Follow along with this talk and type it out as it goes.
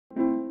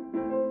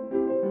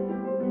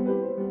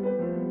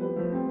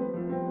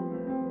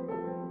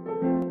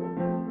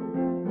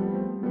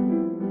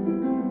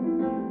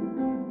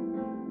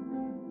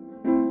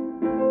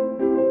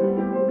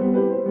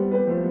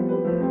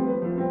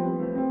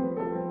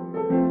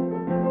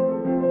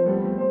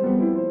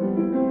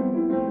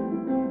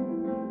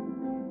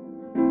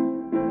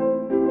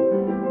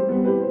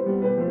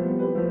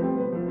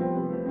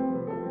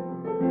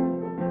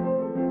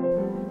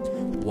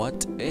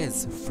What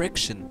is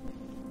friction?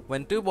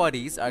 When two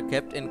bodies are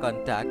kept in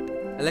contact,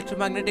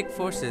 electromagnetic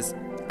forces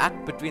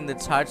act between the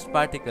charged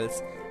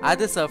particles at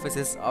the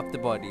surfaces of the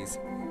bodies.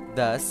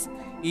 Thus,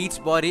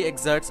 each body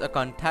exerts a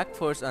contact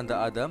force on the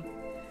other.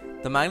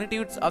 The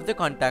magnitudes of the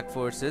contact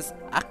forces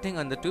acting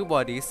on the two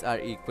bodies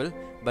are equal,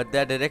 but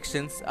their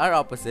directions are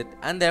opposite,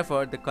 and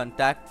therefore the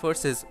contact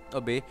forces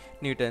obey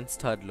Newton's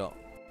third law.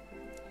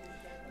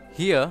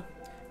 Here,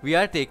 we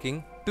are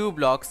taking two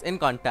blocks in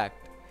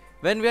contact.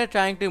 When we are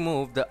trying to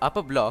move the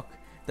upper block,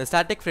 the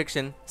static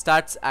friction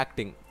starts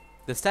acting.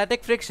 The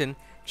static friction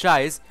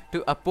tries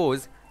to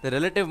oppose the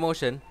relative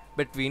motion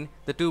between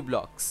the two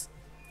blocks.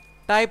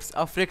 Types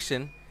of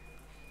friction.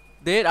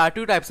 There are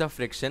two types of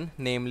friction,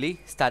 namely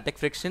static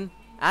friction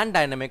and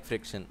dynamic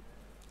friction.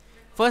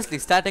 Firstly,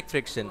 static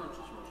friction.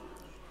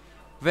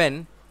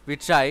 When we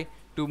try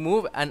to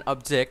move an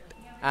object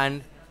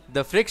and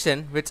the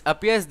friction which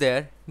appears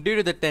there due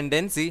to the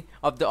tendency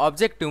of the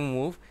object to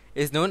move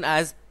is known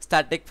as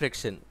static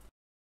friction.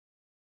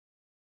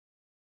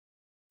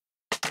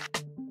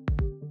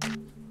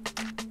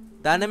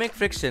 Dynamic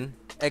friction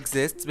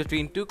exists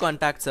between two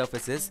contact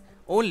surfaces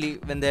only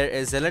when there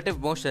is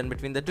relative motion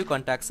between the two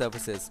contact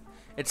surfaces.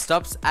 It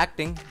stops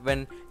acting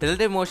when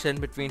relative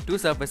motion between two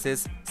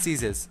surfaces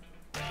ceases.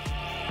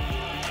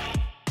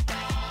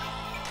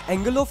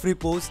 Angle of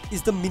repose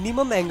is the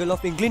minimum angle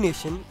of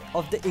inclination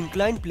of the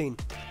inclined plane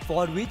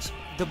for which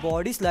the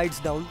body slides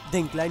down the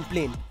inclined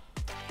plane.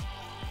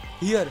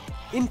 Here,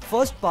 in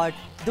first part,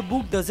 the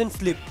book doesn't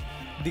slip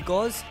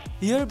because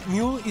here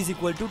mu is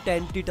equal to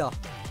tan theta.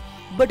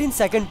 But in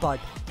second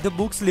part, the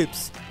book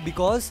slips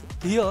because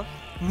here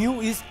mu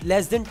is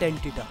less than tan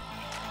theta.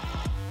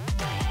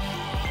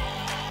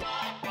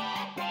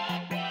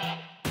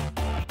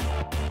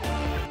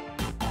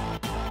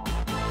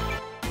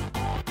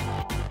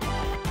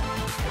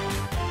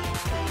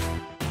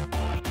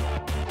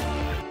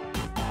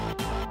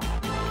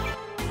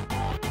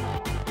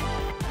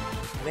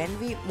 When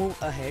we move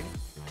ahead,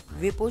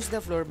 we push the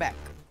floor back,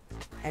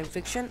 and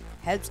friction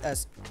helps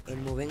us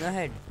in moving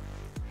ahead.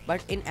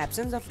 But in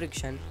absence of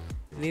friction,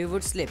 we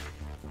would slip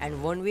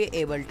and won't be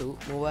able to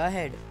move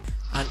ahead.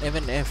 And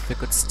even if we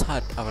could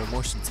start our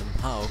motion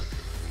somehow,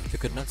 we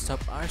could not stop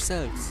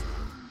ourselves,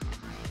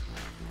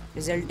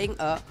 Resulting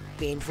a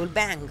painful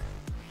bang.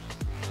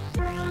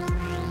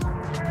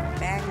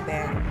 Bang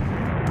bang.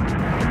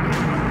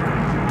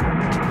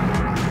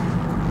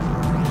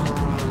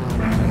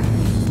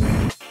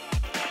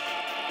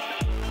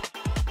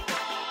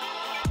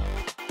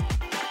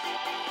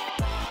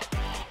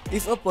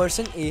 If a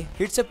person A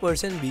hits a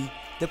person B,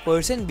 the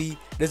person B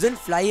doesn't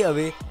fly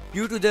away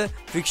due to the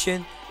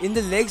friction in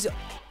the legs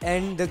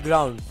and the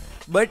ground.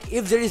 But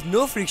if there is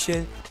no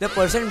friction, the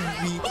person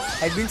B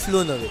had been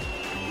flown away.